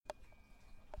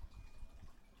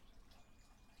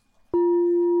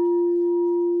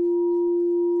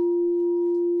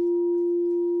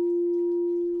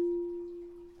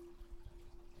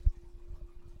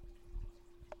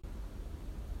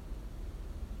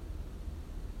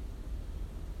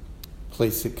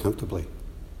Please sit comfortably.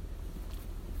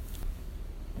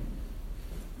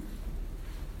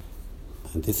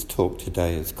 And this talk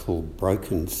today is called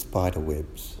Broken Spider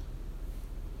Webs.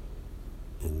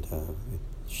 And a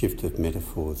shift of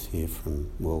metaphors here from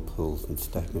whirlpools and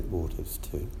stagnant waters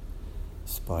to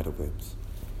spider webs.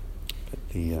 But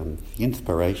the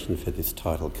inspiration for this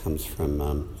title comes from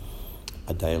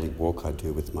a daily walk I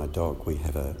do with my dog. We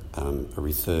have a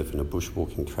reserve and a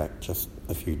bushwalking track just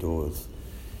a few doors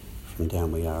from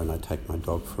down we are, and I take my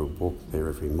dog for a walk there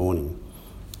every morning.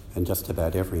 And just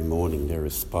about every morning there are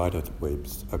spider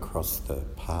webs across the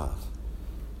path,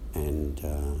 and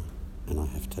I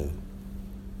have to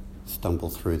stumble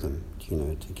through them,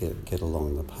 to get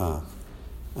along the path.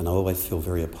 And I always feel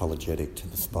very apologetic to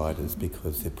the spiders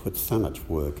because they put so much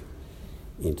work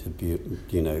into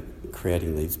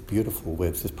creating these beautiful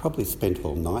webs. They've probably spent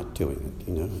all night doing it,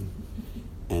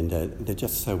 and they're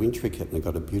just so intricate, and they've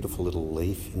got a beautiful little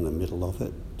leaf in the middle of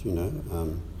it,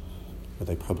 where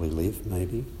they probably live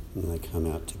maybe, and they come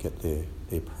out to get their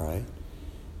prey.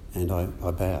 And I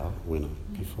bow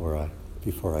before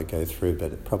I go through,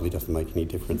 but it probably doesn't make any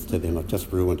difference to them. I've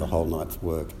just ruined a whole night's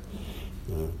work.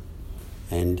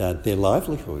 And their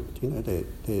livelihood,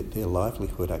 their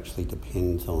livelihood actually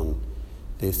depends on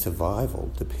their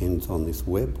survival, depends on this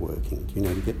web working,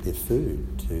 to get their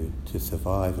food, to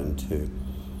survive and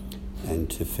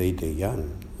to feed their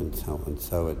young and so on.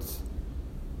 So it's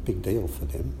a big deal for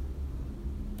them.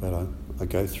 But I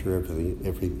go through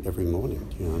everything every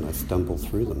morning, and I stumble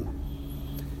through them.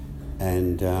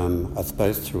 And I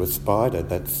suppose through a spider,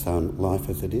 that's life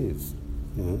as it is,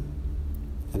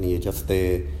 And you're just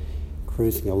there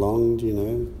cruising along,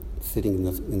 sitting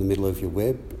in the middle of your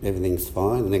web, everything's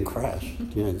fine, and then crash.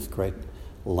 This great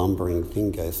lumbering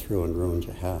thing goes through and ruins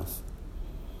your house.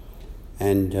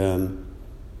 And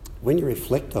when you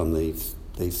reflect on these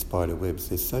spider webs,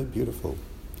 they're so beautiful.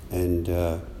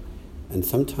 And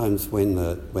sometimes when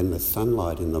the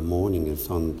sunlight in the morning is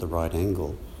on the right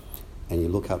angle, and you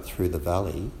look up through the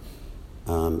valley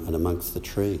and amongst the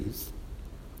trees,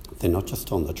 they're not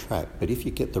just on the track, but if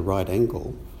you get the right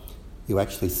angle, you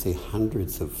actually see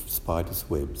hundreds of spiders'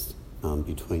 webs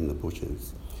between the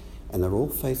bushes. And they're all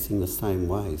facing the same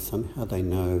way. Somehow they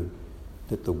know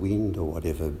that the wind or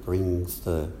whatever brings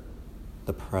the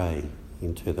prey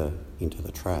into the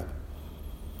trap.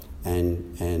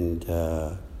 And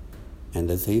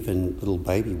there's even little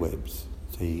baby webs.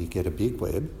 So you get a big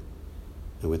web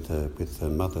with the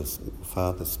mother's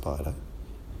father spider,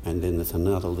 and then there's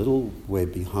another little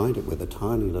web behind it with a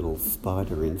tiny little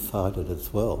spider inside it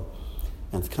as well.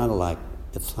 And it's kind of like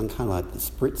the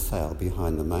sprit sail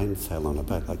behind the mainsail on a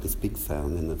boat, like this big sail,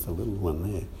 and then there's a little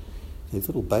one there. These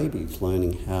little babies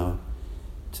learning how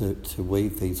to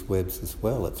weave these webs as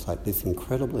well. It's like this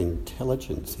incredible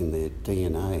intelligence in their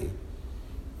DNA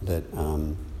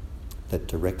that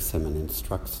directs them and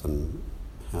instructs them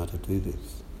how to do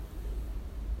this.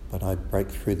 But I break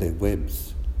through their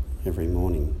webs every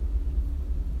morning.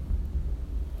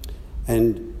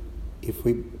 And if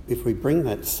we bring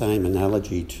that same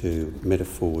analogy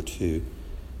metaphor to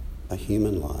a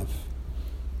human life,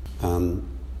 and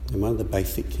one of the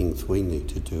basic things we need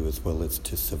to do as well is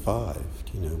to survive.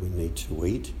 We need to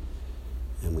eat,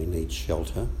 and we need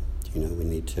shelter. We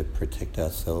need to protect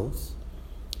ourselves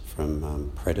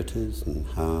from predators and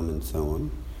harm and so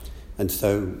on. And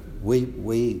so we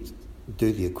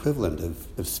do the equivalent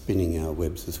of spinning our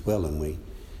webs as well, and we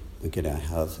get our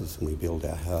houses and we build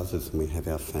our houses and we have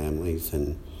our families,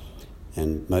 and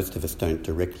most of us don't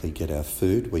directly get our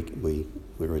food.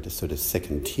 We're at a sort of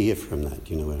second tier from that.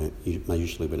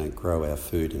 Usually we don't grow our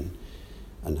food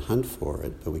and hunt for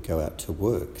it, but we go out to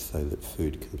work so that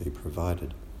food can be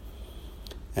provided.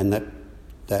 And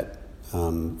that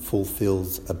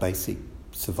fulfills a basic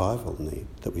survival need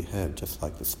that we have, just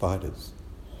like the spiders.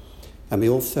 And we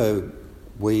also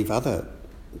weave other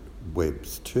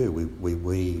webs too. We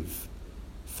weave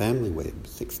family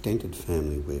webs, extended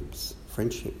family webs,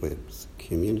 friendship webs,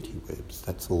 community webs.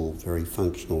 That's all very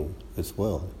functional as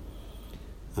well.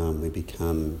 We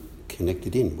become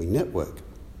connected in. We network.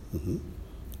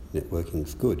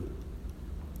 Networking's good.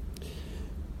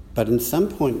 But in some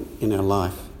point in our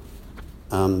life,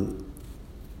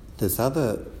 there's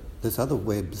other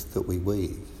webs that we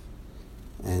weave,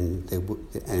 and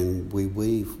we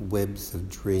weave webs of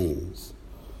dreams.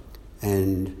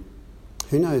 And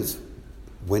who knows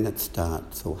when it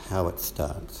starts or how it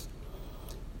starts,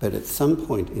 but at some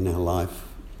point in our life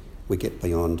we get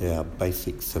beyond our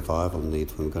basic survival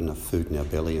needs when we've got enough food in our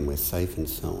belly and we're safe and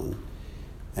so on,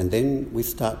 and then we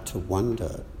start to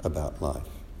wonder about life.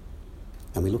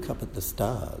 And we look up at the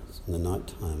stars in the night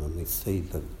time and we see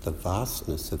the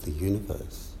vastness of the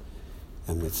universe,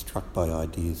 and we're struck by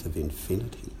ideas of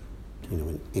infinity,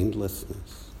 and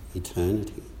endlessness,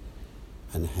 eternity,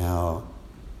 and how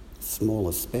small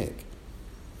a speck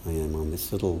I am on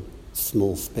this little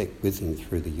small speck whizzing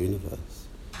through the universe.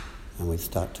 And we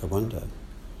start to wonder.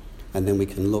 And then we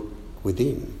can look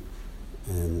within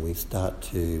and we start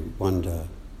to wonder,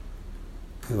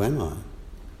 who am I?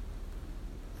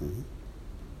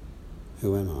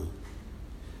 Who am I?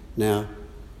 Now,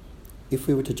 if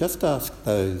we were to just ask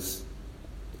those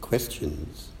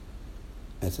questions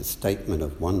as a statement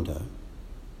of wonder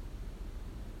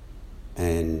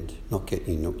and not get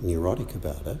neurotic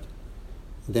about it,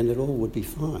 then it all would be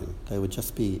fine. They would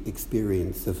just be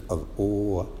experience of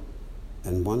awe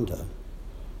and wonder.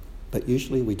 But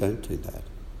usually we don't do that.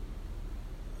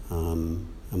 And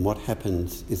what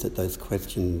happens is that those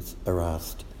questions are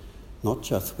asked not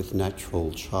just with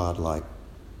natural childlike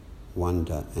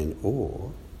wonder and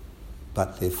awe,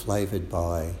 but they're flavoured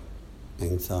by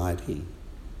anxiety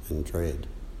and dread.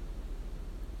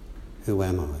 Who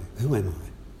am I? Who am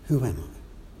I? Who am I?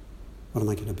 What am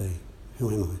I going to be? Who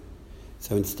am I?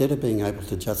 So instead of being able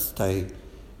to just stay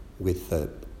with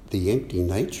the empty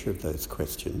nature of those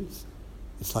questions,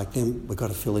 it's like then we've got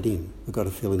to fill it in. We've got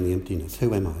to fill in the emptiness.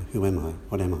 Who am I? Who am I?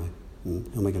 What am I? Who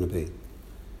am I going to be?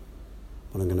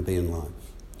 What am I going to be in life?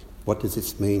 What does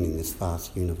this mean in this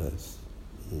vast universe?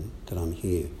 That I'm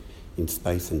here in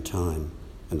space and time,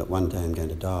 and that one day I'm going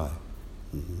to die.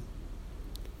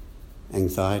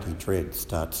 Anxiety, dread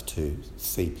starts to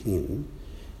seep in,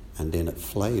 and then it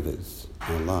flavours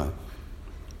our life.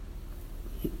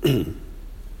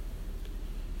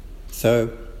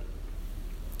 So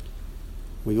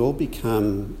we all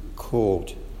become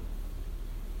caught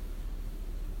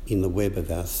in the web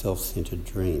of our self-centred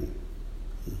dream.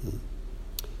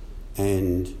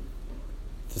 And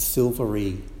the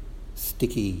silvery,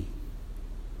 sticky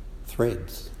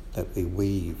threads that we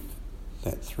weave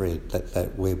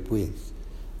that web with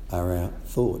are our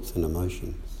thoughts and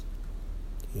emotions,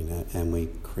 and we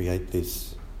create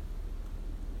this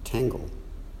tangle.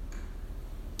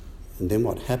 And then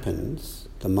what happens,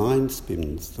 the mind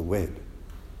spins the web,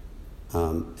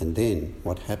 and then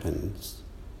what happens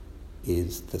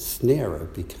is the snarer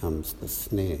becomes the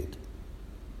snared.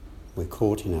 We're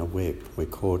caught in our web, we're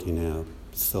caught in our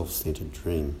self-centred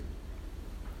dream.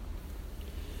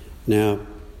 Now,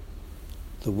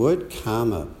 the word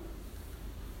karma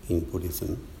in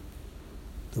Buddhism,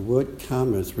 the word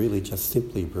karma is really just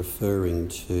simply referring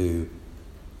to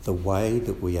the way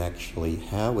that we actually,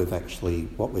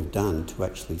 what we've done to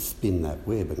actually spin that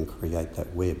web and create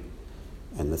that web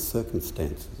and the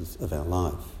circumstances of our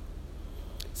life.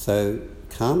 So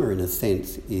karma, in a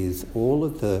sense, is all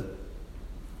of the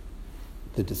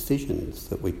decisions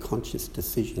conscious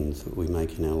decisions that we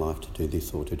make in our life to do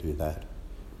this or to do that,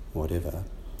 whatever.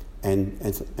 And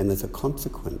there's a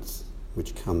consequence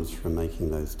which comes from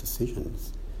making those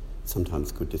decisions.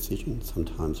 Sometimes good decisions,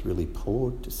 sometimes really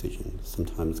poor decisions,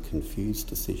 sometimes confused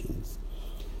decisions.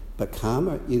 But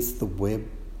karma is the web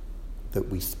that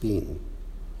we spin.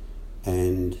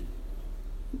 And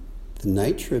the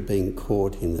nature of being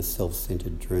caught in the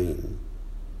self-centred dream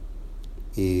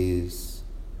is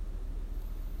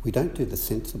we don't do the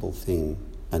sensible thing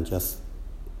and just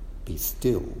be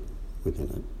still within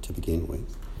it to begin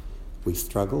with. We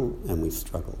struggle and we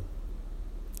struggle.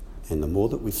 And the more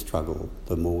that we struggle,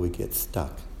 the more we get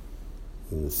stuck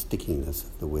in the stickiness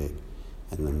of the web.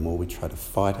 And the more we try to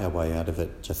fight our way out of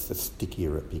it, just the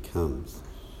stickier it becomes.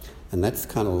 And that's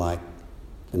kind of like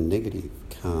the negative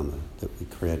karma that we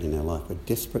create in our life. We're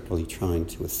desperately trying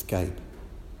to escape,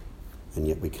 and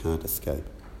yet we can't escape.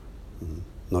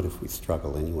 Not if we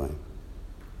struggle anyway.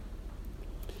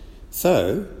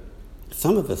 So,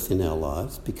 some of us in our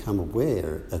lives become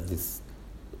aware of this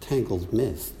tangled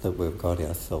mess that we've got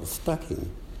ourselves stuck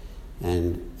in.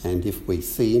 And if we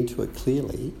see into it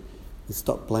clearly, we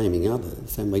stop blaming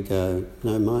others and we go,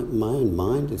 no, my own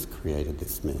mind has created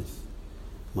this mess.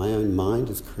 My own mind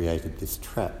has created this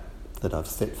trap that I've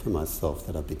set for myself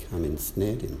that I've become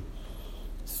ensnared in.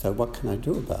 So what can I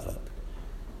do about it?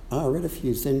 I read a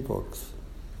few Zen books.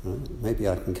 Maybe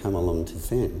I can come along to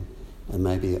Zen, and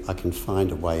maybe I can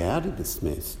find a way out of this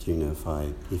mess, if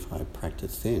I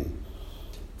practice Zen.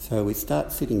 So we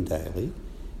start sitting daily,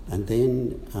 and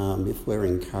then if we're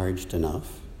encouraged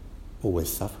enough, or we're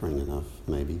suffering enough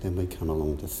maybe, then we come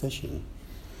along to session.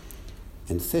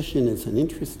 And session is an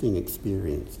interesting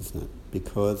experience, isn't it?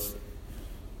 Because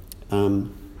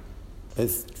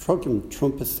as Trogam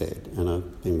Trungpa said, and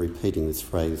I've been repeating this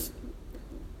phrase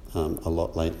a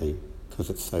lot lately because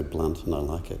it's so blunt and I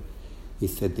like it, he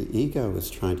said the ego is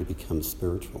trying to become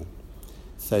spiritual.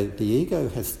 So the ego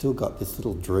has still got this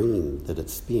little dream that it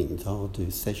spins, I'll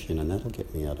do session and that'll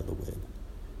get me out of the web.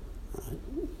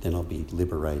 Right? Then I'll be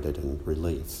liberated and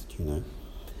released, you know.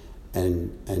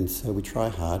 And so we try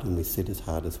hard and we sit as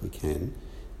hard as we can.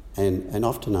 And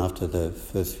often after the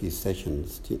first few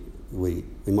sessions, we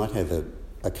might have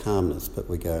a calmness, but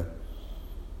we go,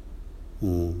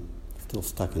 still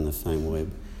stuck in the same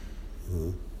web.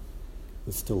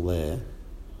 We're still there.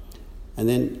 And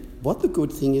then what the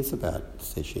good thing is about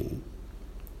session,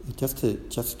 just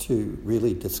to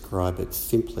really describe it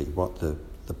simply, what the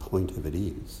point of it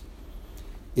is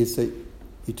that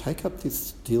you take up this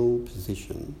still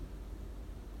position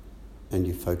and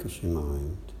you focus your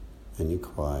mind and you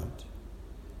quiet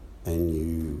and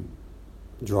you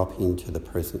drop into the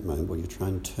present moment, or you try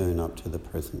and turn up to the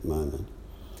present moment.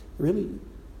 Really,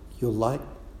 you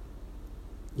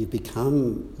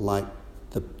become like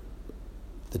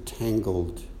the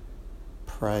tangled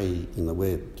prey in the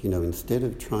web. You know, instead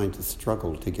of trying to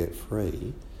struggle to get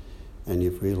free, and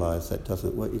you've realised that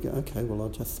doesn't work, you go, okay, well, I'll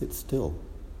just sit still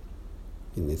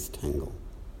in this tangle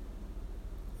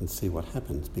and see what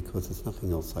happens, because there's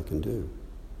nothing else I can do.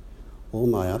 All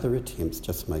my other attempts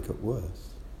just make it worse.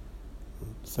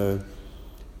 So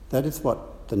that is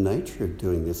what the nature of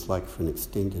doing this, like for an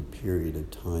extended period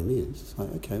of time, is. It's like,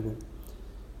 okay, well,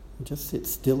 just sit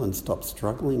still and stop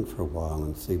struggling for a while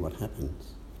and see what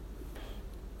happens.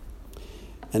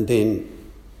 And then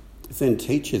Zen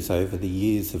teachers over the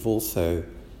years have also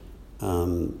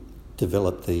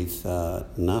developed these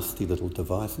nasty little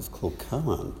devices called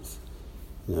koans.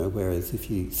 You know, whereas if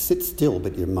you sit still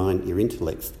but your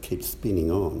intellect keeps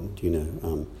spinning on,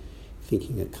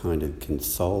 thinking it kind of can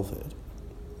solve it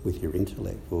with your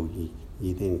intellect, well,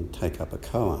 you then take up a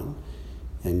koan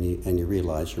and you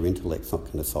realise your intellect's not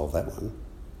going to solve that one.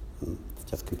 It's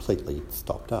just completely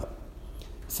stopped up.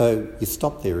 So you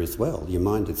stop there as well. Your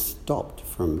mind is stopped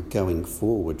from going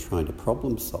forward trying to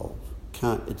problem solve.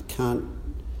 It can't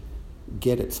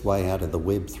get its way out of the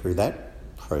web through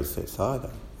that process either,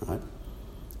 right?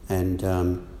 And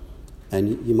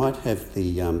you might have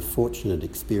the fortunate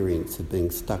experience of being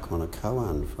stuck on a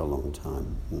koan for a long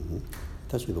time. It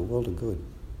does you the world of good,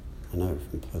 I know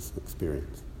from personal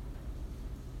experience.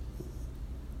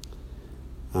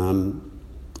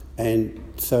 And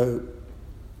so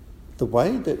the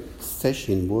way that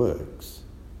session works,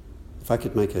 if I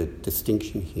could make a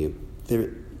distinction here,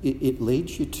 it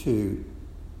leads you to,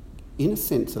 in a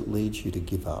sense, it leads you to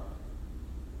give up.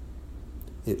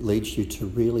 It leads you to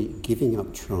really giving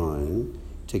up trying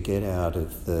to get out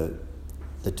of the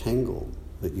tangle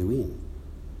that you're in,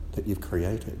 that you've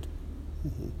created.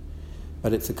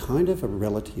 But it's a kind of a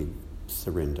relative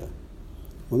surrender.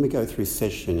 When we go through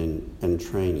session and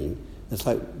training, it's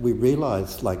like we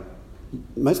realise, like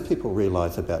most people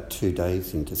realise about 2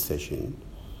 days into session,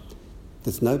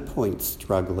 there's no point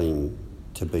struggling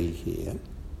to be here,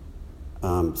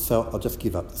 so I'll just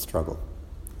give up the struggle.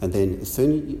 And then as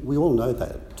soon as we all know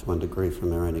that to one degree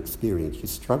from our own experience, you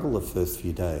struggle the first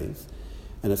few days,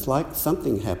 and it's like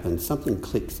something happens, something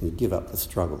clicks, and you give up the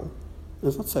struggle. And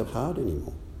it's not so hard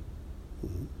anymore.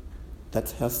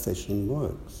 That's how session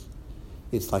works.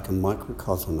 It's like a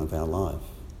microcosm of our life.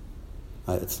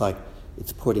 It's like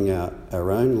it's putting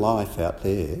our own life out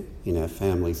there in our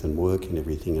families and work and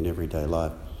everything and everyday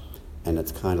life, and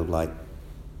it's kind of like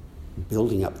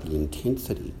building up the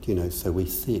intensity, so we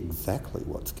see exactly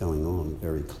what's going on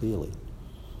very clearly.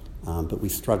 But we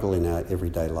struggle in our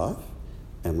everyday life,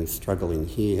 and we struggle in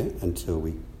here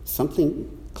until something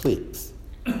clicks,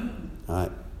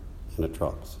 right, and it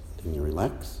drops. Then you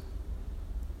relax,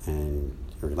 and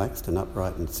you're relaxed and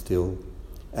upright and still,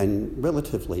 and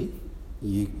relatively,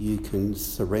 you can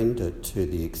surrender to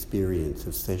the experience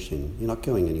of session. You're not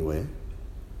going anywhere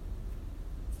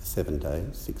for 7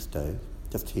 days, 6 days,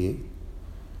 just here,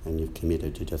 and you've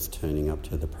committed to just turning up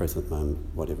to the present moment,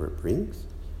 whatever it brings,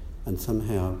 and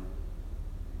somehow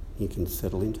you can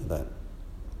settle into that.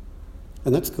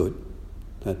 And that's good.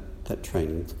 That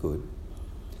training's good.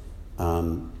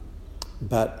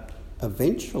 But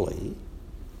eventually,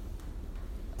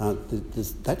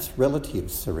 that's relative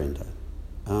surrender.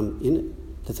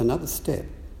 There's another step,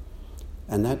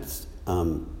 and that's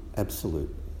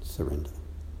absolute surrender.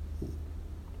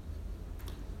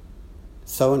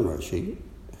 Soen Roshi,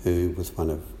 who was one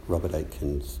of Robert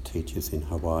Aitken's teachers in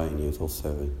Hawaii, and he was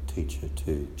also a teacher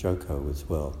to Joko as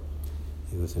well.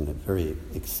 He was a very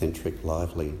eccentric,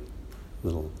 lively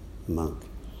little monk.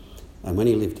 And when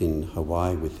he lived in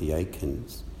Hawaii with the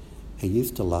Aitkens, he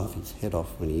used to laugh his head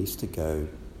off when he used to go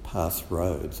past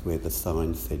roads where the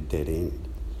sign said dead end.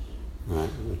 right?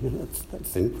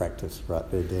 That's in practice, right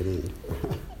there, dead end.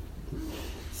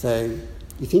 So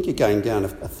you think you're going down a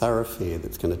thoroughfare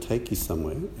that's going to take you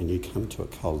somewhere, and you come to a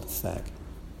cul-de-sac.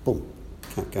 Boom,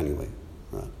 can't go anywhere,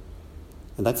 right?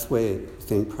 And that's where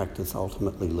Zen practice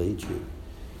ultimately leads you.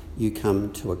 You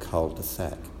come to a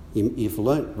cul-de-sac. You've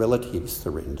learnt relative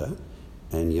surrender,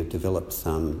 and you've developed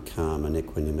some calm and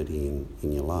equanimity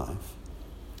in your life.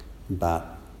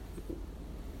 But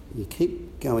you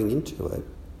keep going into it,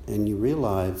 and you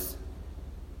realise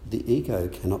the ego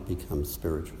cannot become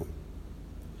spiritual.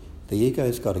 The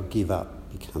ego's got to give up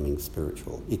becoming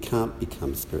spiritual. It can't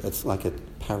become spiritual. It's like a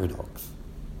paradox.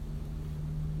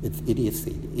 It's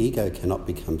idiocy. The ego cannot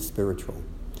become spiritual.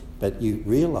 But you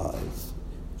realise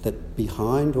that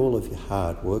behind all of your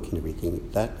hard work and everything,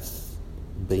 that's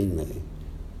been there.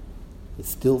 It's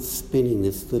still spinning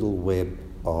this little web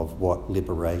of what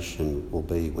liberation will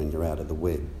be when you're out of the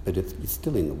web, but it's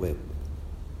still in the web,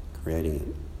 creating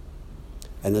it.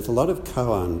 And there's a lot of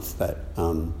koans that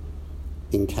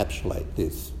encapsulate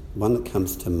this. One that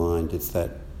comes to mind is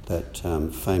that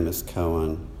famous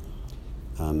koan,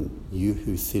 you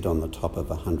who sit on the top of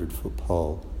a 100-foot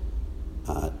pole,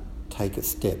 take a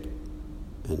step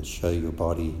and show your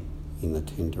body in the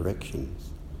 10 directions.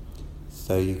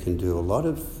 So you can do a lot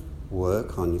of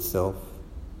work on yourself,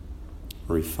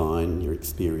 refine your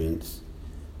experience,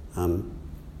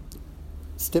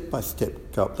 step by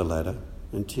step go up the ladder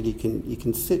until you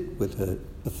can sit with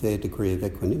a fair degree of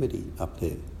equanimity up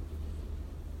there.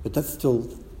 But that's still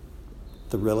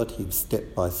the relative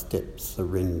step-by-step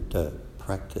surrender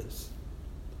practice.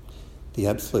 The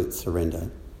absolute surrender,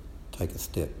 take a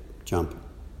step, jump.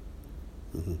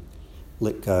 Mm-hmm.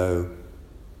 Let go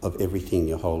of everything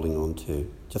you're holding on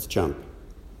to, just jump.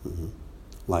 Mm-hmm.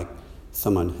 Like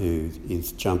someone who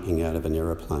is jumping out of an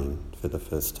aeroplane for the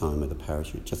first time with a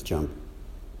parachute, just jump.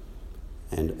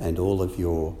 And all of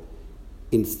your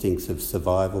instincts of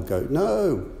survival go,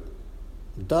 no,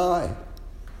 die,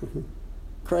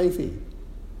 crazy,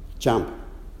 jump.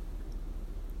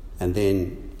 And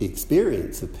then the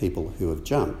experience of people who have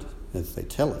jumped, as they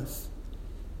tell us,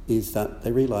 is that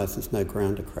they realise there's no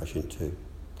ground to crash into.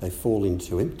 They fall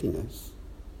into emptiness,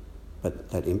 but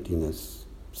that emptiness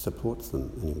supports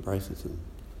them and embraces them.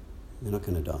 They're not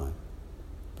going to die.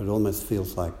 But it almost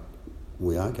feels like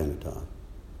we are going to die.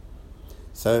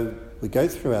 So we go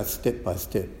through our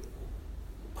step-by-step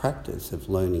practice of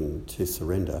learning to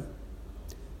surrender,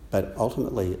 but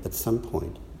ultimately at some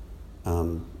point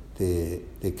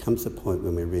there comes a point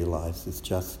when we realise there's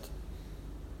just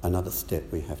another step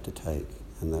we have to take,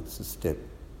 and that's the step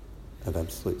of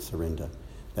absolute surrender.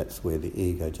 That's where the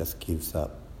ego just gives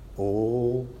up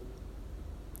all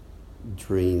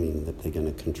dreaming that they're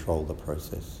going to control the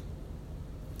process.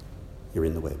 You're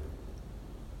in the web.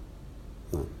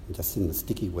 No, you're just in the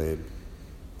sticky web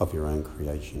of your own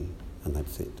creation, and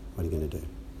that's it. What are you going to do?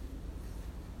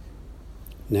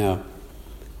 Now,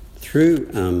 through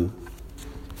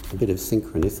a bit of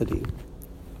synchronicity,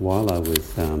 while I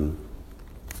was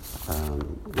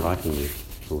writing this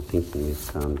or thinking this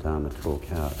Dharma talk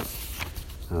out,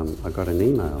 I got an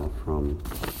email from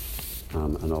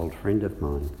an old friend of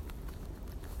mine,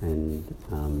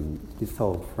 and this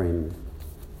old friend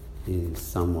is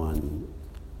someone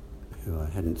who I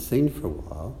hadn't seen for a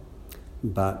while,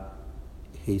 but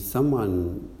he's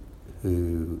someone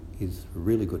who is a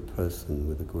really good person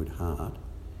with a good heart,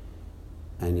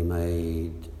 and he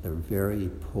made a very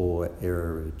poor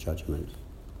error of judgment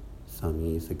some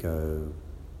years ago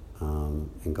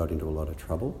and got into a lot of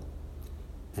trouble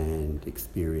and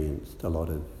experienced a lot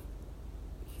of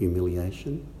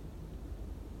humiliation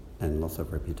and loss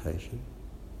of reputation.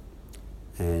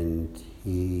 And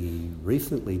he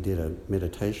recently did a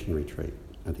meditation retreat,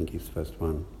 I think his first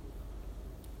one.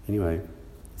 Anyway,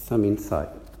 some insight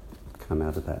come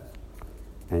out of that.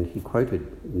 And he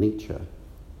quoted Nietzsche,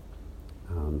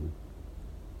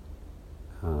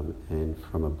 and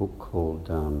from a book called,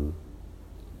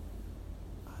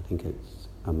 I think it's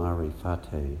Amari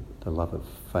Fati, The Love of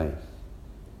Faith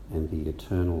and the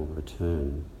Eternal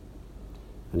Return.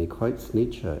 And he quotes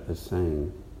Nietzsche as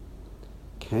saying,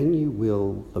 can you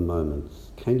will the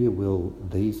moments, can you will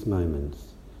these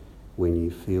moments when you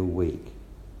feel weak,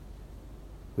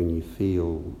 when you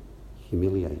feel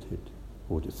humiliated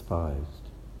or despised?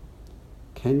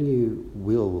 Can you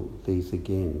will these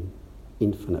again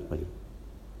infinitely?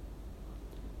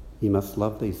 You must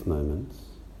love these moments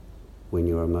when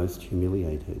you are most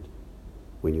humiliated,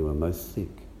 when you are most sick,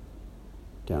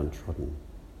 downtrodden.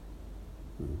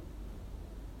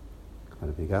 Quite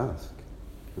a big ask,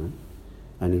 right?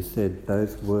 And he said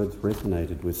those words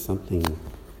resonated with something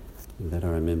that I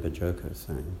remember Joko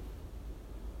saying.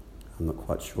 I'm not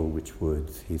quite sure which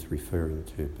words he's referring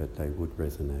to, but they would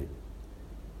resonate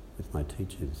with my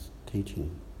teacher's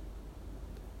teaching.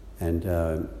 And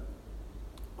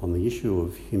on the issue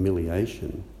of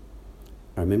humiliation,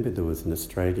 I remember there was an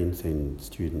Australian Zen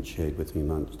student shared with me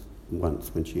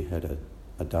once when she had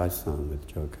a Daisan with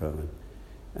Joko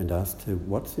and asked her,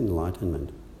 what's enlightenment?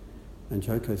 And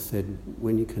Joko said,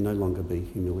 when you can no longer be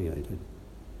humiliated.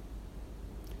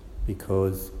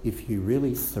 Because if you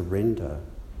really surrender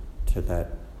to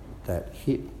that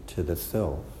hit to the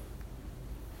self,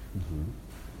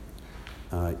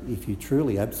 if you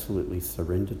truly, absolutely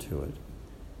surrender to it,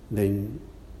 then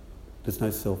there's no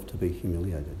self to be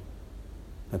humiliated.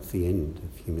 That's the end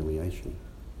of humiliation,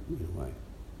 in a way.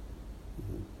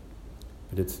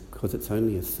 But it's because it's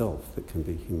only a self that can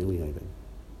be humiliated.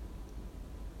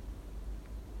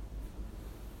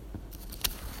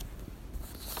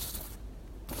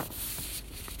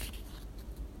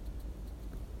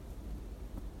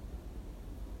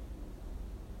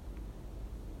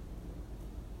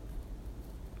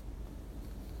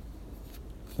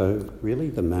 So really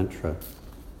the mantra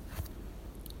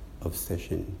of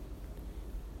sesshin,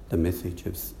 the message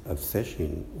of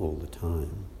sesshin all the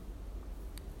time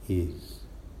is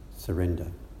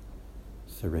surrender,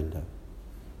 surrender,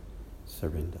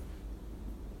 surrender.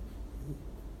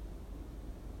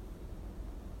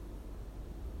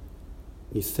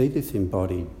 You see this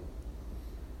embodied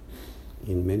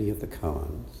in many of the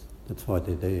koans. That's why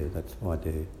they're there. That's why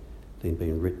they've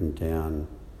been written down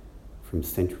from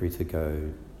centuries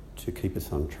ago to keep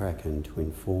us on track and to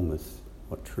inform us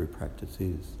what true practice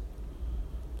is.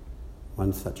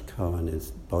 One such koan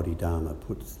is Bodhidharma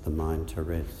puts the mind to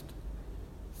rest.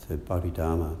 So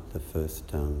Bodhidharma, the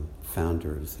first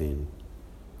founder of Zen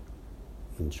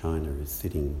in China, is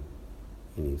sitting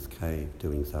in his cave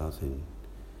doing zazen,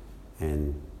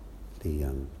 and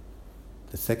the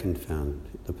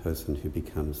person who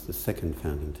becomes the second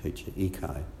founding teacher,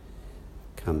 Ikai,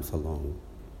 comes along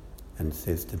and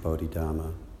says to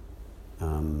Bodhidharma,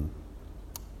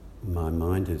 my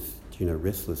mind is,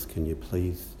 restless, can you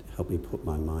please help me put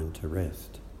my mind to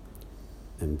rest?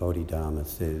 And Bodhidharma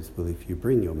says, well, if you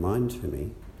bring your mind to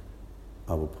me,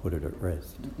 I will put it at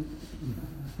rest.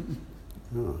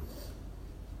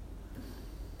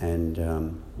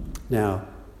 And now,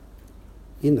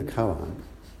 in the koan,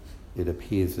 it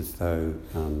appears as though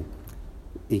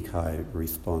Ikai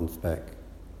responds back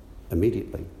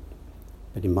immediately.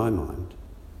 But in my mind,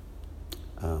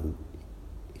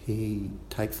 he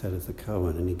takes that as a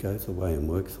koan and he goes away and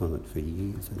works on it for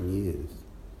years and years.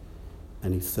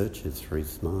 And he searches for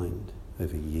his mind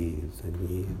over years and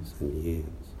years and years.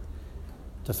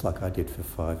 Just like I did for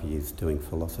 5 years doing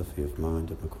philosophy of mind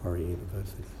at Macquarie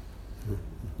University.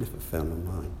 Never found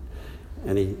my mind.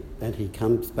 And he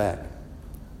comes back,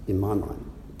 in my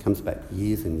mind, comes back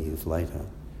years and years later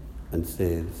and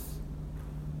says,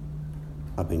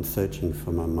 I've been searching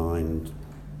for my mind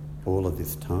all of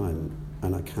this time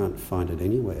and I can't find it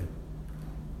anywhere.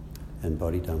 And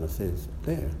Bodhidharma says,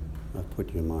 there, I've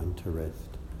put your mind to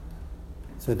rest.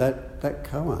 So that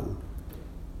koan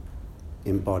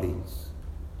embodies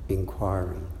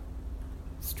inquiry,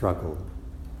 struggle,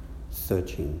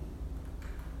 searching,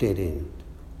 dead end,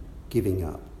 giving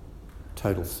up,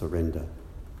 total surrender,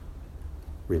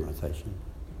 realisation.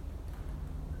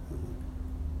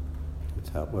 That's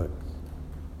how it works.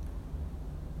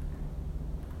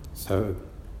 So,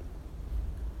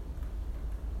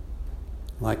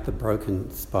 like the broken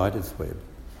spider's web,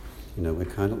 we're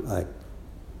kind of like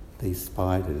these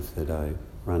spiders that I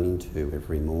run into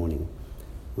every morning.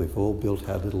 We've all built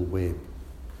our little web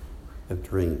of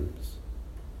dreams,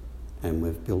 and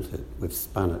we've built it, we've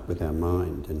spun it with our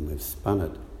mind, and we've spun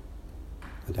it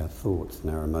with our thoughts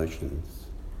and our emotions.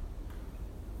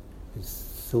 This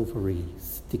silvery,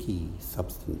 sticky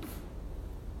substance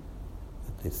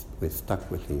that we're stuck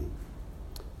with him.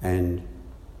 And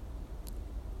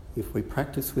if we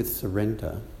practice with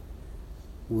surrender,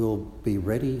 we'll be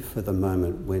ready for the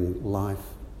moment when life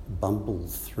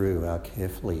bumbles through our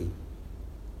carefully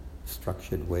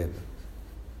structured web.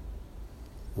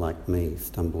 Like me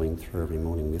stumbling through every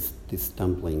morning, this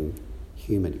stumbling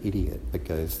human idiot that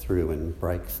goes through and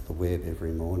breaks the web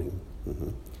every morning.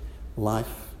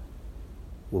 Life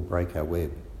will break our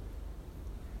web.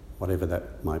 Whatever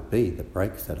that might be that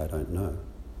breaks it, I don't know.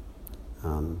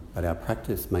 But our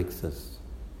practice makes us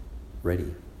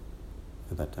ready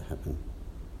for that to happen.